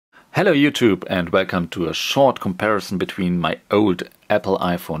Hello YouTube and welcome to a short comparison between my old Apple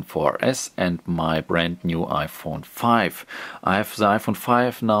iPhone 4S and my brand new iPhone 5. I have the iPhone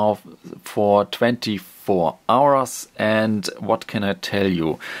 5 now for 24 hours and what can I tell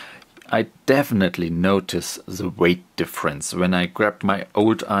you? I definitely notice the weight difference. When I grabbed my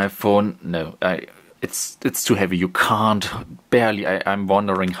old iPhone, it's too heavy. You can't barely. I'm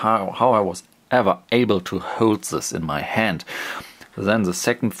wondering how I was ever able to hold this in my hand. Then the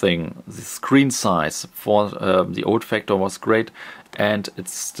second thing, the screen size for the old factor was great, and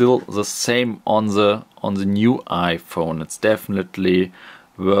it's still the same on the new iPhone. It's definitely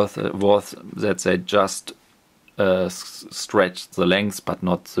worth that they just stretch the length but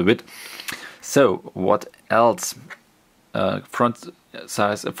not the width. So what else? Front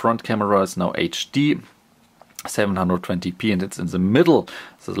camera is now HD. 720p and it's in the middle.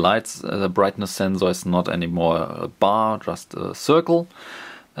 The lights, the brightness sensor is not anymore a bar, just a circle.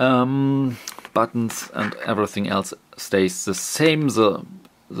 Buttons and everything else stays the same. The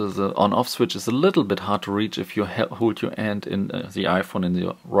on-off switch is a little bit hard to reach if you hold your hand in the iPhone in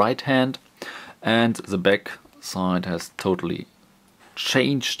your right hand, and the back side has totally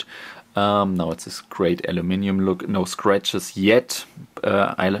changed. Now it's this great aluminium look, no scratches yet.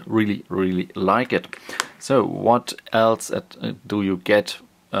 I really like it. So what else do you get?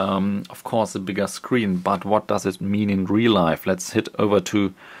 Of course a bigger screen, but what does it mean in real life? Let's head over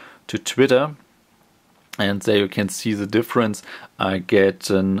to Twitter, and there you can see the difference. I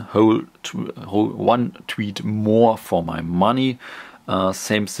get a whole one tweet more for my money.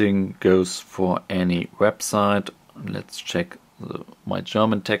 Same thing goes for any website. Let's check my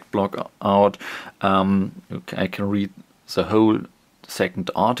German tech blog out. I can read the whole second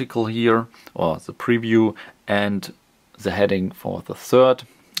article here, or the preview, and the heading for the third.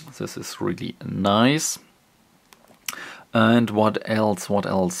 This is really nice. And what else?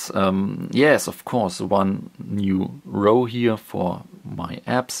 Yes, of course, one new row here for my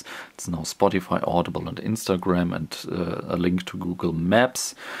apps. It's now Spotify, Audible and Instagram, and a link to Google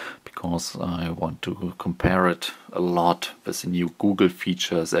Maps, because I want to compare it a lot with the new Google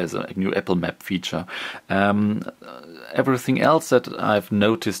features as a new Apple Map feature. Everything else that I've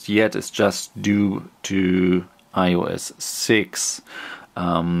noticed yet is just due to iOS 6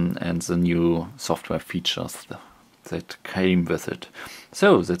 and the new software features that came with it.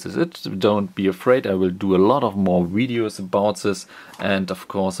 So that is it. Don't be afraid. I will do a lot of more videos about this, and of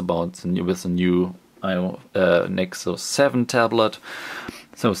course about the new Nexus 7 tablet.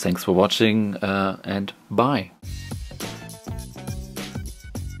 So thanks for watching and bye.